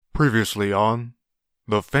Previously on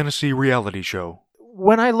the Fantasy Reality Show.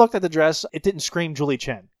 When I looked at the dress, it didn't scream Julie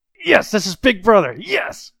Chen. Yes, this is Big Brother.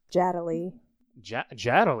 Yes. Jaddily.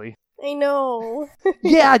 Jaddily? I know.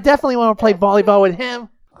 Yeah, I definitely want to play volleyball with him.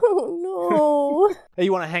 Oh, no. Hey,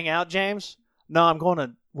 you want to hang out, James? No, I'm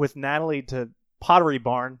going with Natalie to Pottery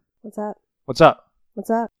Barn. What's up? What's up?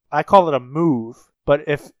 What's up? I call it a move, but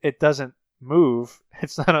if it doesn't move,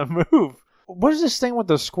 it's not a move. What is this thing with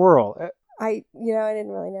the squirrel? I didn't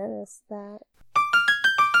really notice that.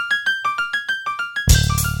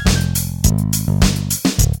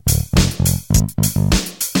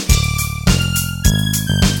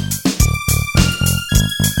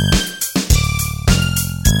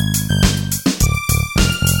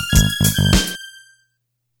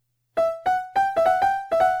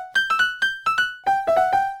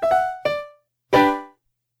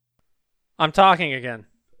 I'm talking again.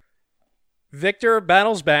 Victor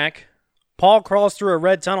battles back. Paul crawls through a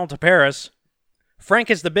red tunnel to Paris. Frank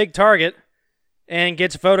is the big target and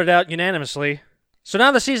gets voted out unanimously. So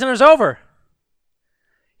now the season is over.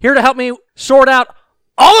 Here to help me sort out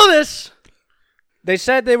all of this, they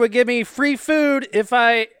said they would give me free food if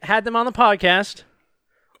I had them on the podcast.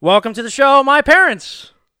 Welcome to the show, my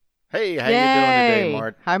parents. Hey, how you doing today,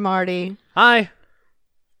 Mart? Hi, Marty. Hi.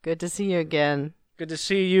 Good to see you again. Good to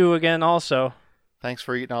see you again also. Thanks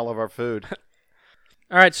for eating all of our food.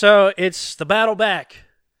 All right, so it's the battle back.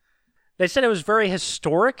 They said it was very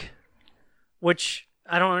historic, which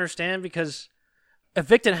I don't understand because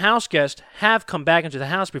evicted house guests have come back into the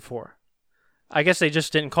house before. I guess they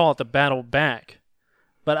just didn't call it the battle back.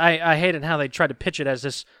 But I hated how they tried to pitch it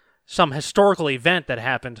as some historical event that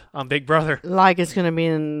happened on Big Brother. Like it's going to be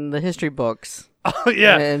in the history books. Oh,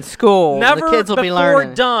 yeah. In school. Never the kids will be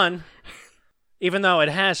learning. done, even though it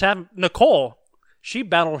has happened. Nicole, she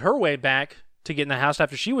battled her way back to get in the house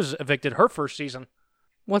after she was evicted her first season.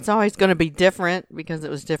 Well, it's always going to be different because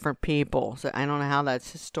it was different people. So I don't know how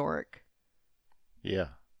that's historic. Yeah.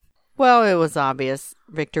 Well, it was obvious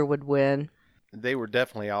Victor would win. They were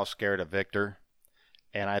definitely all scared of Victor,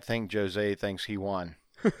 and I think Jose thinks he won.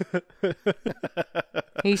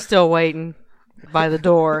 He's still waiting by the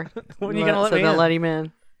door. When are you going to let so me they'll in? let him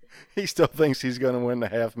in. He still thinks he's going to win the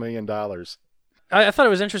 $500,000. I thought it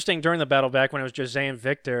was interesting during the battle back when it was Jose and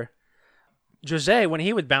Victor. Jose, when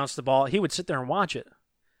he would bounce the ball, he would sit there and watch it.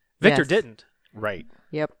 Victor Yes. didn't. Right.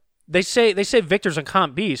 Yep. They say Victor's a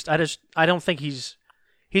comp beast. I don't think he's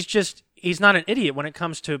not an idiot when it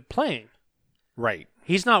comes to playing. Right.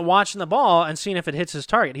 He's not watching the ball and seeing if it hits his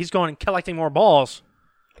target. He's going and collecting more balls.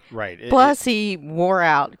 Right. Plus, he wore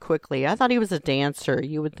out quickly. I thought he was a dancer.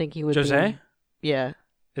 You would think he would Jose? be. Yeah.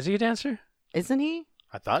 Is he a dancer? Isn't he?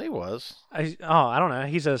 I thought he was. I don't know.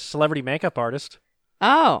 He's a celebrity makeup artist.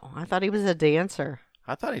 Oh, I thought he was a dancer.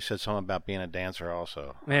 I thought he said something about being a dancer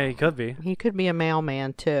also. Yeah, he could be. He could be a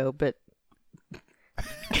mailman, too, but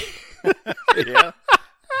Yeah.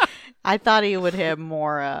 I thought he would have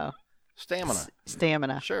more Stamina.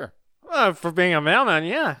 stamina. Sure. For being a mailman,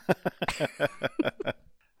 yeah.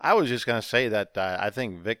 I was just going to say that I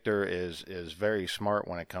think Victor is very smart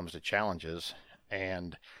when it comes to challenges,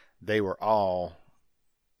 and they were all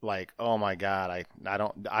like, "Oh my God,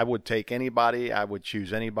 I would take anybody, I would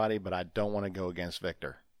choose anybody, but I don't want to go against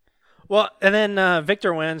Victor." Well, and then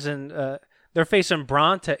Victor wins, and they're facing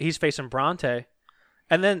Bronte. He's facing Bronte,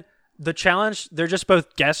 and then the challenge, they're just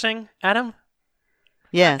both guessing at him.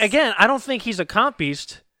 Yes. Again, I don't think he's a comp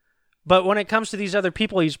beast, but when it comes to these other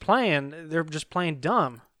people he's playing, they're just playing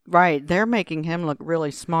dumb. Right. They're making him look really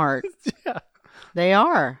smart. Yeah. They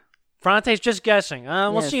are. Bronte's just guessing.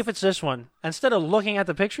 We'll Yes. see if it's this one. Instead of looking at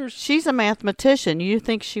the pictures. She's a mathematician. You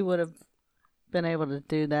think she would have been able to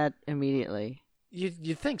do that immediately?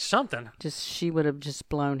 You think something. She would have just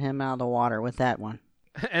blown him out of the water with that one.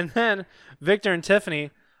 And then Victor and Tiffany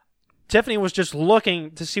was just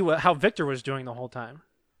looking to see how Victor was doing the whole time,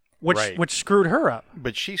 which screwed her up.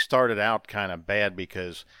 But she started out kind of bad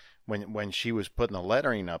because when she was putting the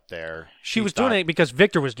lettering up there, She was doing it because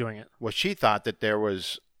Victor was doing it. Well, she thought that there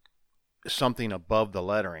was something above the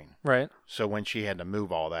lettering. Right. So when she had to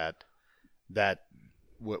move all that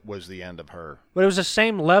was the end of her. But it was the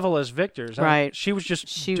same level as Victor's. Right. She was just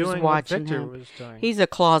She doing was watching what Victor him. was doing. He's a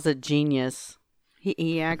closet genius.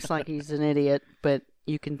 He acts like he's an idiot, but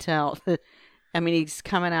you can tell. I mean, he's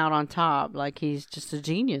coming out on top like he's just a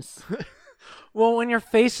genius. Well, when you're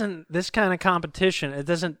facing this kind of competition, it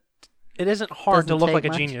isn't hard to Doesn't look take like a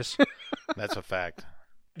much. genius. That's a fact.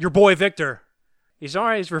 Your boy Victor. He's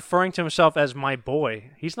always referring to himself as my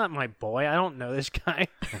boy. He's not my boy. I don't know this guy.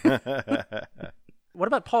 What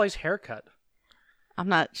about Paulie's haircut? I'm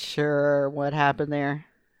not sure what happened there.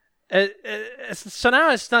 So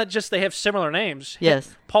now it's not just they have similar names.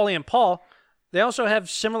 Yes. Paulie and Paul. They also have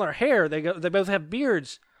similar hair. They both have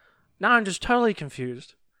beards. Now I'm just totally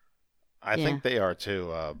confused. I think they are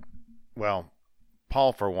too. Well,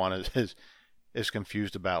 Paul for one is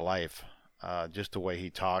confused about life. Just the way he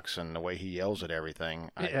talks and the way he yells at everything.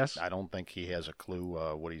 Yes. I don't think he has a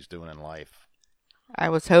clue what he's doing in life. I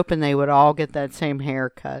was hoping they would all get that same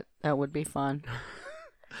haircut. That would be fun.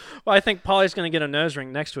 Well, I think Paulie's going to get a nose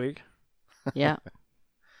ring next week. Yeah.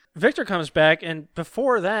 Victor comes back, and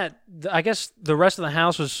before that, I guess the rest of the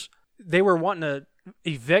house they were wanting to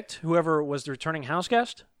evict whoever was the returning house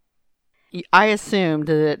guest. I assumed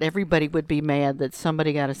that everybody would be mad that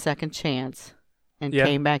somebody got a second chance and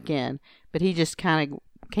came back in. But he just kind of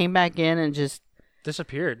came back in and just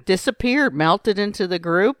disappeared, melted into the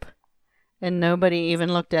group, and nobody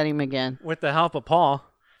even looked at him again. With the help of Paul.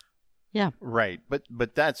 Yeah. Right,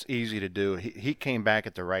 but that's easy to do. He came back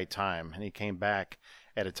at the right time, and he came back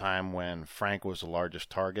at a time when Frank was the largest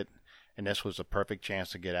target, and this was a perfect chance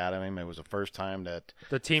to get out of him. It was the first time that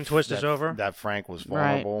the team twist is over. That Frank was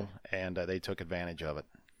vulnerable, and they took advantage of it.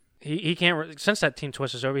 He can't since that team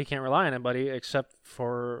twist is over. He can't rely on anybody except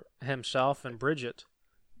for himself and Bridget.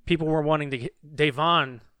 People were wanting to.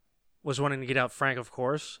 Devon was wanting to get out Frank, of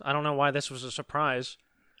course. I don't know why this was a surprise.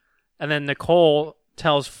 And then Nicole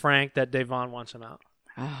tells Frank that Devon wants him out.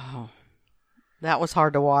 Oh, that was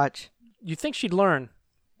hard to watch. You think she'd learn?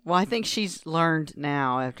 Well, I think she's learned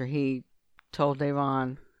now after he told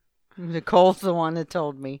Devon. Nicole's the one that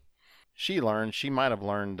told me. She learned. She might have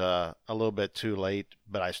learned a little bit too late,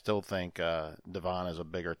 but I still think Devon is a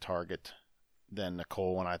bigger target than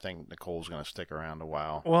Nicole, and I think Nicole's going to stick around a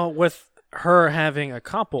while. Well, with her having a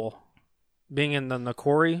couple, being in the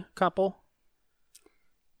Nakori couple,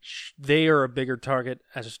 they are a bigger target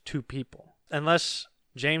as two people. Unless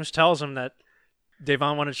James tells him that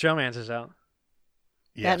Devon wanted showmances out.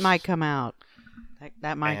 Yes. That might come out.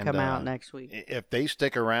 That might come out next week. If they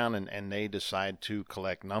stick around and they decide to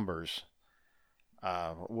collect numbers,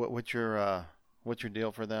 what's your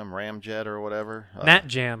deal for them? Ramjet or whatever? Nat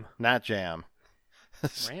Jam. Nat Jam.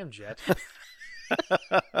 Ramjet.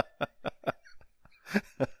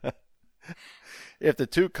 If the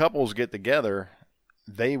two couples get together,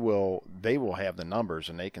 they will have the numbers,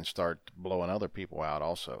 and they can start blowing other people out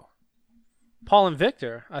also. Paul and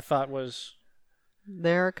Victor, I thought was...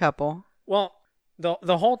 They're a couple. Well,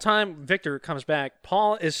 the whole time Victor comes back,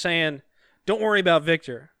 Paul is saying, "Don't worry about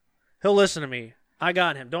Victor. He'll listen to me. I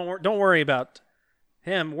got him. Don't worry about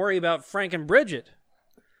him. Worry about Frank and Bridget.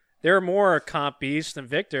 They're more comp beasts than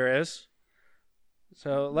Victor is.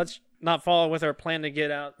 So let's not follow with our plan to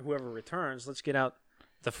get out whoever returns. Let's get out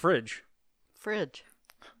the fridge."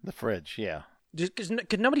 The fridge, yeah.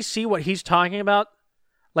 Could nobody see what he's talking about?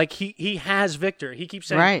 Like, he has Victor. He keeps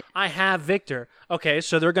saying, right. I have Victor. Okay,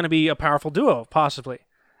 so they're going to be a powerful duo, possibly.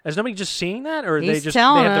 Is nobody just seeing that, or He's they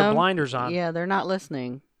telling have their them. blinders on? Yeah, they're not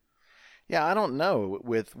listening. Yeah, I don't know.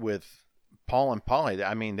 With Paul and Polly,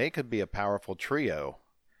 I mean, they could be a powerful trio.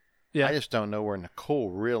 Yeah. I just don't know where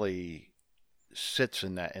Nicole really sits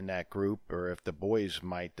in that group, or if the boys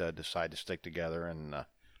might decide to stick together and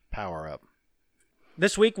power up.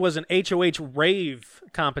 This week was an HOH rave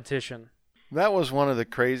competition. That was one of the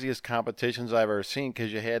craziest competitions I've ever seen,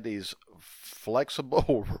 because you had these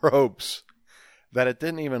flexible ropes that it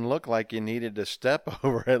didn't even look like you needed to step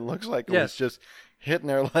over. It looks like it was just hitting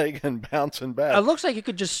their leg and bouncing back. It looks like you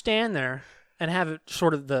could just stand there and have it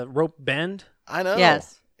sort of the rope bend. I know.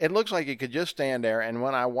 Yes. It looks like you could just stand there, and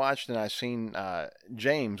when I watched and I seen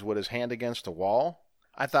James with his hand against the wall,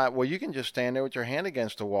 I thought, well, you can just stand there with your hand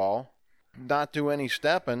against the wall, not do any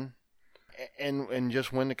stepping, and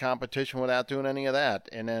just win the competition without doing any of that.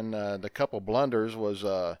 And then the couple blunders was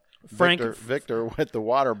Victor with the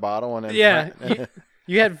water bottle. And then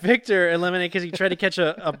you had Victor eliminate because he tried to catch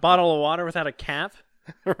a bottle of water without a cap.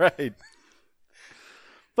 Right.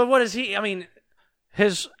 But what is he? I mean,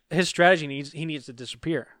 his strategy needs to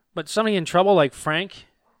disappear. But somebody in trouble like Frank,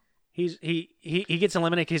 he gets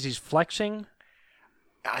eliminated because he's flexing.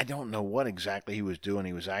 I don't know what exactly he was doing.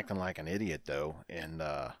 He was acting like an idiot, though. And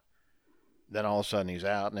then all of a sudden he's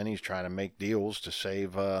out, and then he's trying to make deals to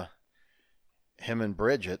save him and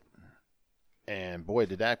Bridget. And boy,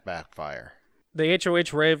 did that backfire. The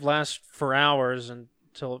HOH rave lasts for hours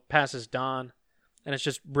until it passes dawn. And it's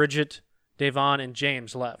just Bridget, Devon, and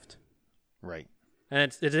James left. Right.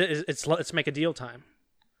 And it's make a deal time.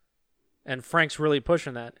 And Frank's really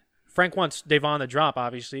pushing that. Frank wants Devon to drop,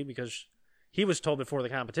 obviously, because he was told before the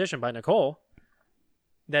competition by Nicole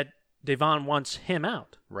that Devon wants him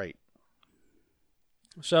out. Right.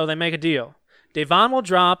 So they make a deal. Devon will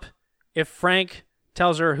drop if Frank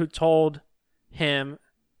tells her who told him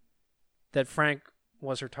that Frank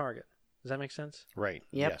was her target. Does that make sense? Right.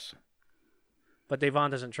 Yep. Yes. But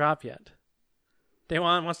Devon doesn't drop yet.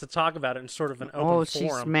 Devon wants to talk about it in sort of an open Oh, forum.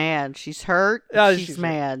 she's mad. She's hurt. Yeah, she's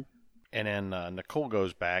mad. And then Nicole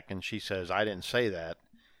goes back and she says, "I didn't say that."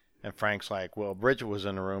 And Frank's like, "Well, Bridget was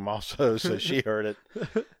in the room also, so she heard it."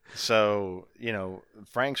 So,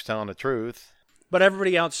 Frank's telling the truth. But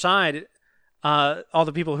everybody outside, all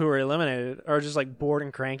the people who were eliminated, are just like bored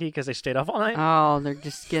and cranky because they stayed up all night. Oh, they're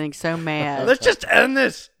just getting so mad. Let's just end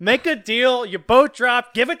this. Make a deal. You both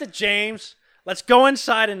drop. Give it to James. Let's go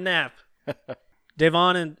inside and nap.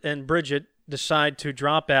 Devon and Bridget decide to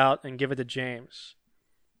drop out and give it to James.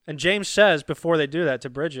 And James says before they do that to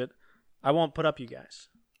Bridget, "I won't put up you guys."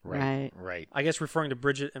 Right. Right. I guess referring to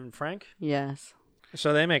Bridget and Frank. Yes.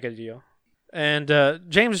 So they make a deal. And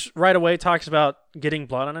James right away talks about getting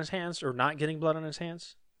blood on his hands or not getting blood on his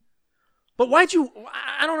hands. But I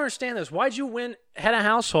don't understand this. Why'd you win head of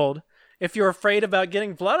household if you're afraid about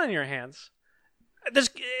getting blood on your hands? This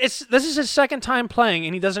is his second time playing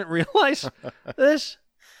and he doesn't realize this.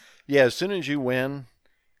 Yeah, as soon as you win,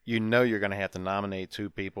 you know you're going to have to nominate 2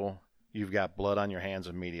 people. You've got blood on your hands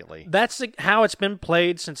immediately. That's how it's been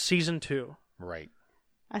played since season 2. Right.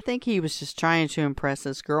 I think he was just trying to impress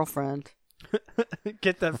his girlfriend.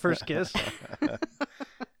 Get that first kiss.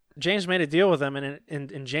 James made a deal with him, and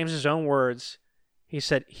in James's own words, he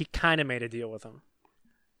said he kind of made a deal with him.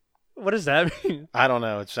 What does that mean? I don't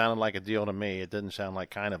know. It sounded like a deal to me. It didn't sound like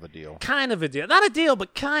kind of a deal. Kind of a deal. Not a deal,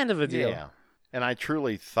 but kind of a deal. Yeah. And I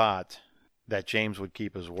truly thought that James would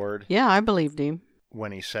keep his word Yeah, I believed him.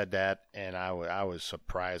 when he said that, and I was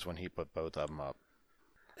surprised when he put both of them up.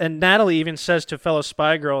 And Natalie even says to fellow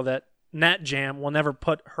Spy Girl that Nat Jam will never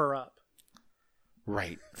put her up.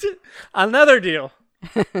 Right. Another deal.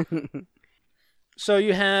 So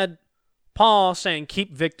you had Paul saying,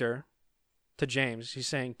 "Keep Victor," to James. He's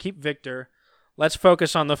saying, "Keep Victor. Let's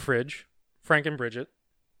focus on the fridge, Frank and Bridget."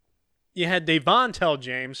 You had Devon tell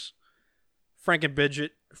James, Frank and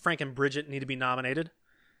Bridget need to be nominated.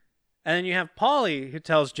 And then you have Paulie who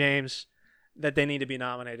tells James that they need to be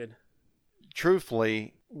nominated.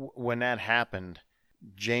 Truthfully, when that happened,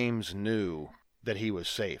 James knew that he was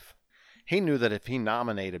safe. He knew that if he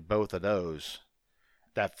nominated both of those,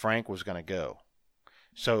 that Frank was going to go.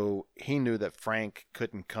 So he knew that Frank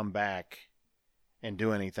couldn't come back and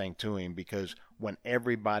do anything to him, because when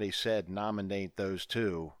everybody said nominate those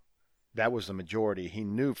 2, that was the majority. He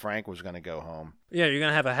knew Frank was going to go home. Yeah, you're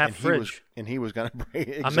going to have a half And fridge. He was going to bring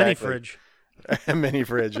exactly. A mini fridge. A mini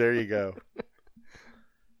fridge. There you go.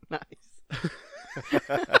 Nice.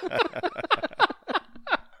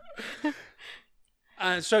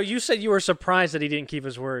 So you said you were surprised that he didn't keep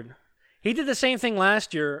his word. He did the same thing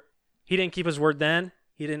last year. He didn't keep his word then.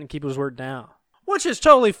 He didn't keep his word now. Which is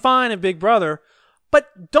totally fine in Big Brother.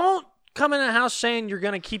 But don't come in the house saying you're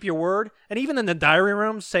going to keep your word. And even in the diary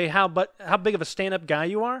room, say how big of a stand-up guy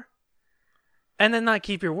you are. And then not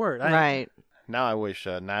keep your word. Right. Now I wish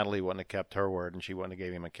Natalie wouldn't have kept her word and she wouldn't have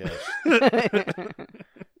gave him a kiss.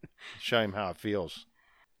 Show him how it feels.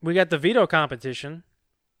 We got the veto competition,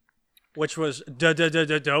 which was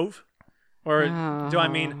dove. Or do I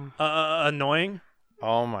mean annoying?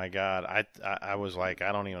 Oh my God! I was like,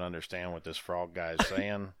 I don't even understand what this frog guy's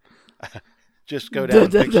saying. Just go down,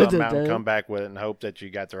 pick something out, and come back with it, and hope that you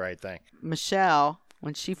got the right thing. Michelle,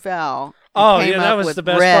 when she fell, Oh, came yeah, that up was with the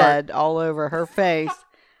best red all over her face.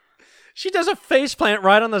 She does a face plant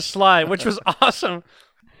right on the slide, which was awesome.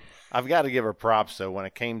 I've got to give her props though. When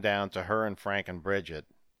it came down to her and Frank and Bridget,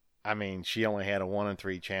 I mean, she only had a 1 in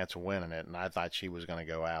 3 chance of winning it, and I thought she was going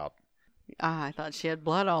to go out. I thought she had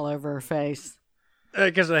blood all over her face.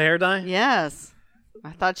 Because of the hair dye? Yes.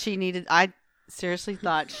 I seriously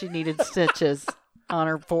thought she needed stitches on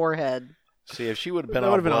her forehead. See, if she would have been That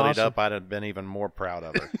all would've been bloodied awesome. up, I'd have been even more proud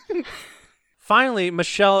of her. Finally,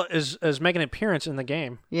 Michelle is making an appearance in the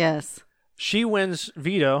game. Yes. She wins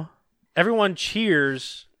veto. Everyone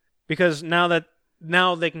cheers because now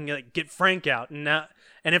they can get Frank out. And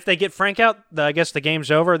if they get Frank out, I guess the game's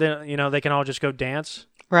over. Then they can all just go dance.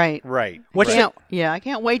 Right. Right. Which right. I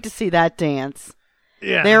can't wait to see that dance.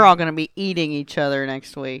 Yeah. They're all going to be eating each other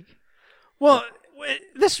next week. Well,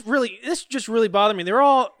 this just really bothered me.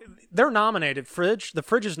 They're nominated. The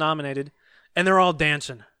fridge is nominated, and they're all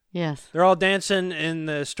dancing. Yes. They're all dancing in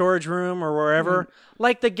the storage room or wherever.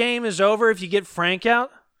 Like the game is over if you get Frank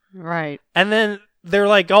out. Right. And then they're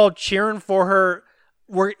like all cheering for her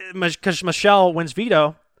because Michelle wins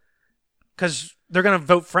veto because they're going to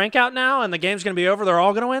vote Frank out now and the game's going to be over. They're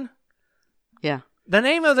all going to win. Yeah. The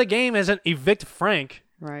name of the game isn't Evict Frank.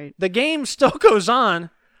 Right. The game still goes on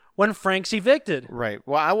when Frank's evicted. Right.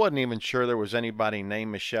 Well, I wasn't even sure there was anybody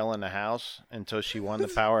named Michelle in the house until she won the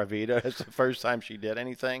power of veto. It's the first time she did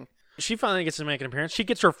anything. She finally gets to make an appearance. She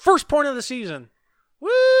gets her first point of the season. Woo!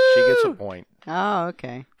 She gets a point. Oh,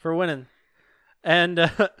 okay. For winning. And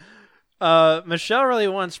Michelle really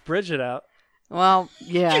wants Bridget out. Well,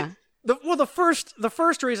 yeah. The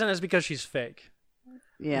first reason is because she's fake.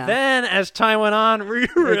 Yeah. Then, as time went on, we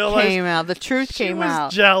realized it came out. The truth she came was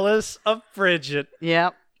out. jealous of Bridget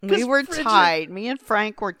Yep. 'Cause We were Bridget- tight. Me and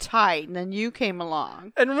Frank were tight, and then you came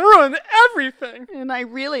along. and ruined everything. And I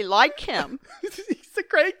really like him. He's a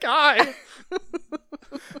great guy.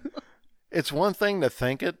 It's one thing to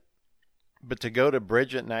think it, but to go to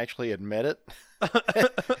Bridget and actually admit it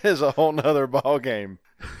is a whole nother ball game.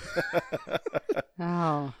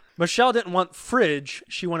 Oh, Michelle didn't want fridge.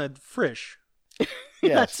 She wanted frish.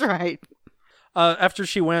 Yes. that's right. After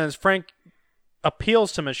she wins, Frank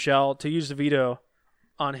appeals to Michelle to use the veto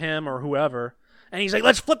on him or whoever. And he's like,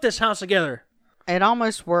 let's flip this house together. It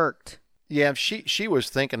almost worked. Yeah, she was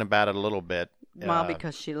thinking about it a little bit. Well,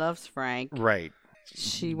 because she loves Frank. Right.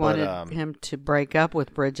 She But, wanted him to break up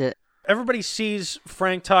with Bridget. Everybody sees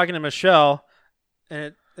Frank talking to Michelle,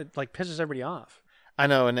 and it like pisses everybody off. I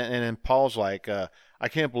know, and then Paul's like, I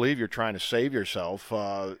can't believe you're trying to save yourself.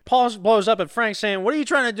 Paul blows up at Frank saying, what are you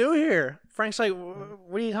trying to do here? Frank's like,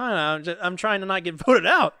 what are you talking about? I'm trying to not get voted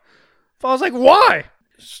out. Paul's like, why?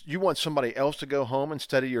 You want somebody else to go home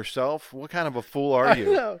instead of yourself? What kind of a fool are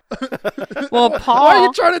you? Well, Why are Paul,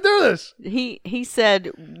 you trying to do this? he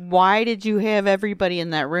said, why did you have everybody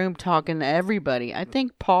in that room talking to everybody? I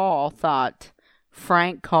think Paul thought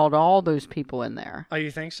Frank called all those people in there. Oh,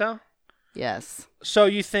 you think so? Yes. So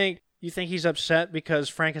you think he's upset because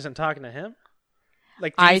Frank isn't talking to him?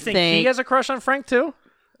 Like, do you I think he think- has a crush on Frank too?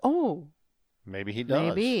 Oh, Maybe he does.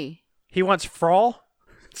 maybe. He wants Frawl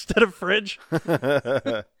instead of Fridge?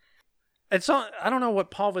 It's all, I don't know what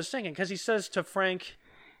Paul was thinking, because he says to Frank,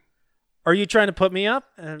 are you trying to put me up?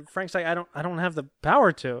 And Frank's like, I don't have the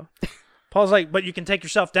power to. Paul's like, but you can take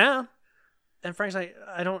yourself down. And Frank's like,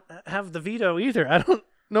 I don't have the veto either. I don't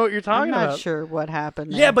know what you're I'm talking not about. sure what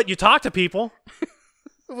happened there. Yeah, but you talk to people.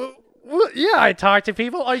 Well, yeah, I talk to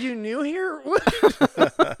people. Are you new here?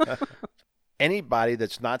 Anybody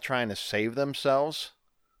that's not trying to save themselves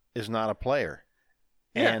is not a player.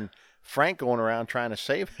 Yeah. And Frank going around trying to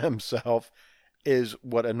save himself is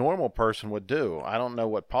what a normal person would do. I don't know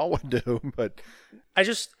what Paul would do, but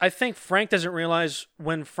I think Frank doesn't realize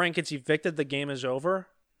when Frank gets evicted, the game is over.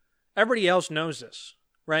 Everybody else knows this,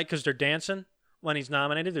 right? Because they're dancing when he's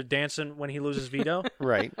nominated. They're dancing when he loses veto.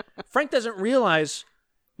 right. Frank doesn't realize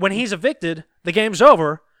when he's evicted, the game's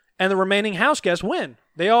over, and the remaining house guests win.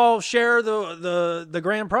 They all share the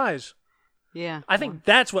grand prize. Yeah. I think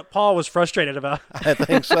that's what Paul was frustrated about. I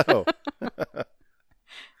think so.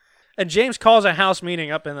 And James calls a house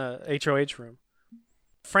meeting up in the HOH room.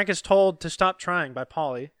 Frank is told to stop trying by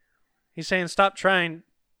Paulie. He's saying stop trying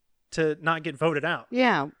to not get voted out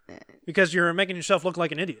Yeah. because you're making yourself look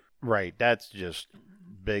like an idiot. Right. That's just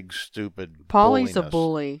big, stupid Paulie's a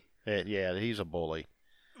bulliness. bully. Yeah, he's a bully.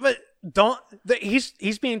 But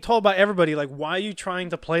he's being told by everybody, like, why are you trying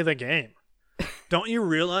to play the game? Don't you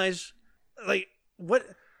realize, like, what?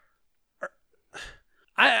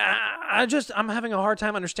 I'm having a hard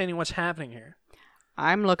time understanding what's happening here.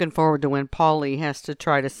 I'm looking forward to when Paulie has to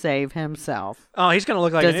try to save himself. Oh, he's going to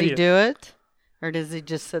look like Does an he idiot. do it? Or does he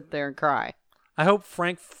just sit there and cry? I hope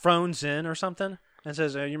Frank phones in or something and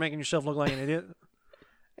says, you're making yourself look like an idiot.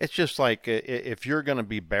 It's just like if you're going to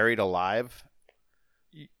be buried alive,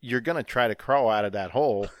 you're going to try to crawl out of that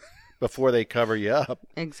hole before they cover you up.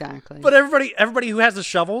 Exactly. But everybody who has the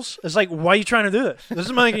shovels is like, why are you trying to do this? This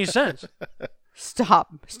doesn't make any sense.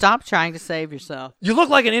 Stop trying to save yourself. You look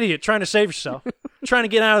like an idiot trying to save yourself, trying to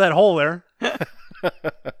get out of that hole there.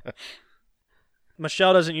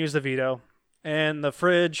 Michelle doesn't use the veto, and the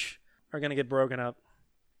fridge are going to get broken up.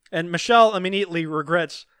 And Michelle immediately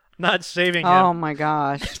regrets not saving him. Oh my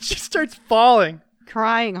gosh. She starts falling.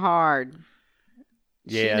 Crying hard.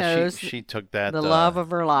 Yeah, she knows she took that. the love of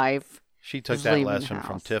her life. She took is that leaving the lesson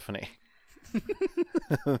from house. Tiffany.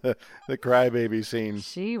 The crybaby scene.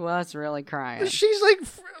 She was really crying. She's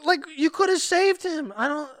like you could have saved him.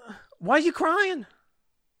 Why are you crying?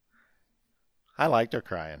 I liked her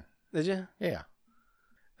crying. Did you? Yeah.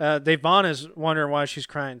 Dave Vaughn is wondering why she's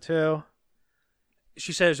crying too.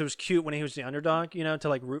 She says it was cute when he was the underdog, to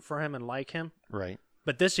like root for him and like him. Right.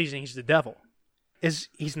 But this season he's the devil.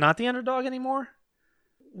 He's not the underdog anymore?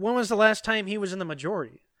 When was the last time he was in the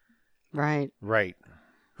majority? Right. Right.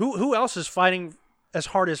 Who else is fighting as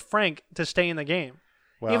hard as Frank to stay in the game?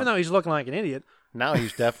 Well, Even though he's looking like an idiot. now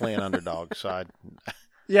he's definitely an underdog. So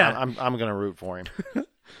Yeah. I'm going to root for him.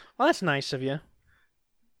 Well, that's nice of you.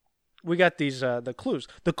 We got these the clues.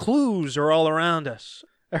 The clues are all around us.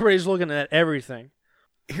 Everybody's looking at everything.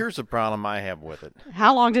 Here's the problem I have with it.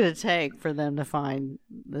 How long did it take for them to find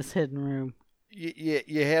this hidden room?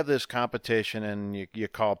 You have this competition, and you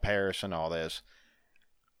call Paris and all this.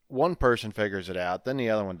 One person figures it out, then the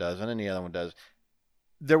other one does, and then the other one does.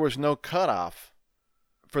 There was no cutoff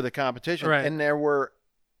for the competition, Right. and there were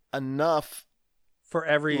enough For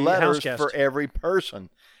every letters house guest. for every person.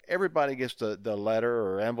 Everybody gets the letter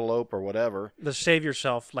or envelope or whatever, The save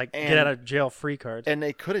yourself, like get And- out of jail free card. and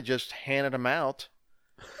they could have just handed them out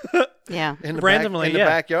Yeah. in the Randomly, in the yeah.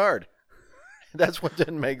 backyard. That's what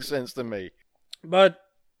didn't make sense to me. But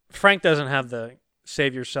Frank doesn't have the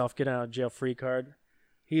save yourself, get out of jail free card.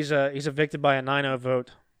 He's evicted by a 9-0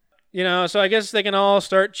 vote. You know, so I guess they can all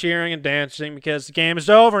start cheering and dancing because the game is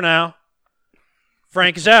over now.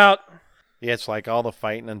 Frank is out. Yeah, it's like all the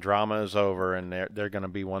fighting and drama is over, and they're going to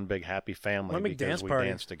be one big happy family One big because dance we party.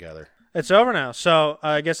 danced together. It's over now. So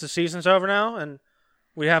I guess the season's over now, and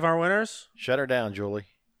we have our winners. Shut her down, Julie.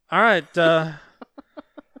 All right.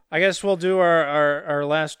 I guess we'll do our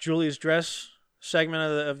last Julie's Dress segment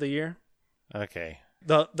of the year. Okay.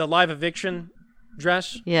 The live eviction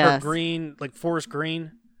dress. Yes. Her green, like forest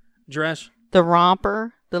green dress. The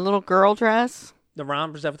romper, the little girl dress. The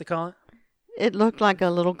romper, is that what they call it? It looked like a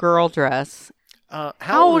little girl dress.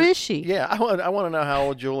 How old is she? Yeah, I want to know how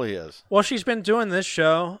old Julie is. Well, she's been doing this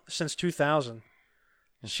show since 2000.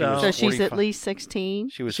 She So- was So she's 45 at least 16.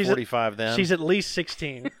 She was she's 45 then. She's at least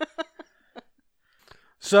 16.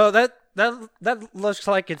 So that looks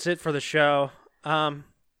like it's it for the show.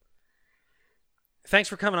 Thanks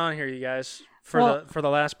for coming on here, you guys, for the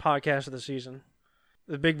last podcast of the season.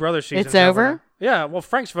 The Big Brother season. It's over? now. Yeah, well,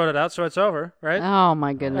 Frank's voted out, so it's over, right? Oh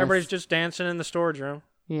my goodness. Everybody's just dancing in the storage room.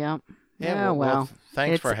 Yeah. Yeah, Yeah, well,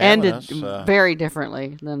 thanks it's for having ended us. very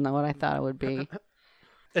differently than what I thought it would be.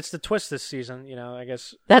 It's the twist this season, you know, I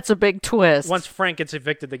guess. That's a big twist. Once Frank gets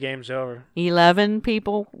evicted, the game's over. 11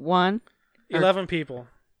 people won. 11 people.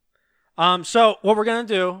 So what we're going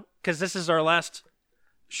to do, because this is our last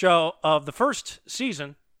show of the first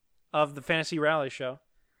season of the Fantasy Reality Show,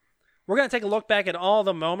 we're going to take a look back at all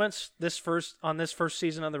the moments this first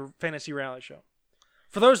season of the Fantasy Reality Show.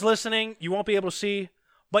 For those listening, you won't be able to see,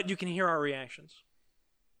 but you can hear our reactions.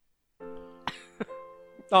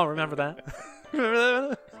 Oh, remember that?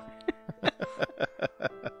 Remember that?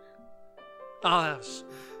 Oh,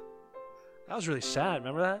 that was really sad.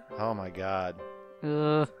 Remember that? Oh my God.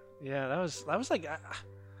 Ugh. Yeah, that was like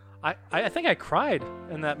I think I cried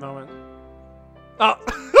in that moment. Oh,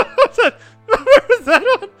 where was that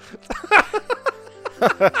one?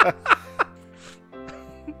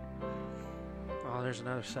 Oh, there's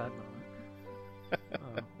another sad moment.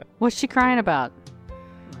 What's she crying about?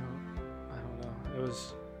 I don't know.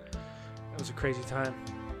 It was a crazy time.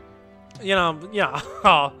 You know, yeah.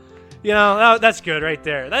 Oh, you know, that's good right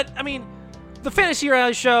there. The Fantasy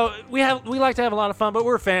Reality Show, we like to have a lot of fun, but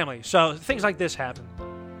we're a family, so things like this happen.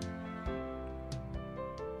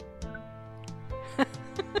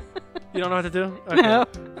 You don't know what to do? Okay. No.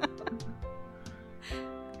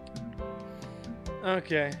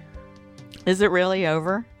 Okay. Is it really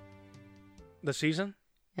over? The season?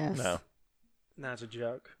 Yes. No, Nah, it's a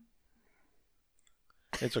joke.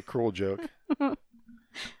 it's a cruel joke.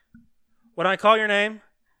 When I call your name,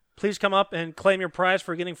 please come up and claim your prize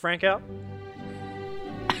for getting Frank out.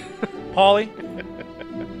 Paulie.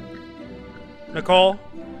 Nicole.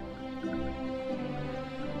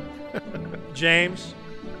 James.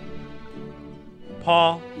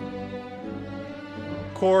 Paul.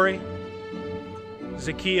 Corey.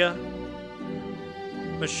 Zakia.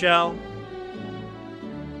 Michelle.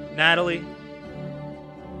 Natalie.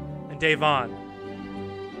 And Davon.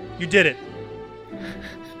 You did it.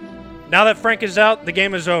 Now that Frank is out, the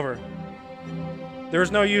game is over. There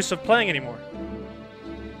is no use of playing anymore.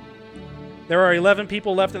 There are 11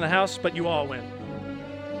 people left in the house, but you all win.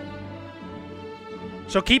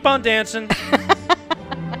 So keep on dancing.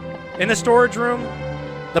 In the storage room,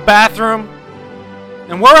 the bathroom,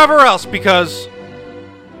 and wherever else, because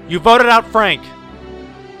you voted out Frank.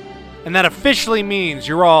 And that officially means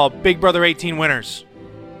you're all Big Brother 18 winners.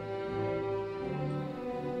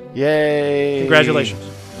 Yay! Congratulations.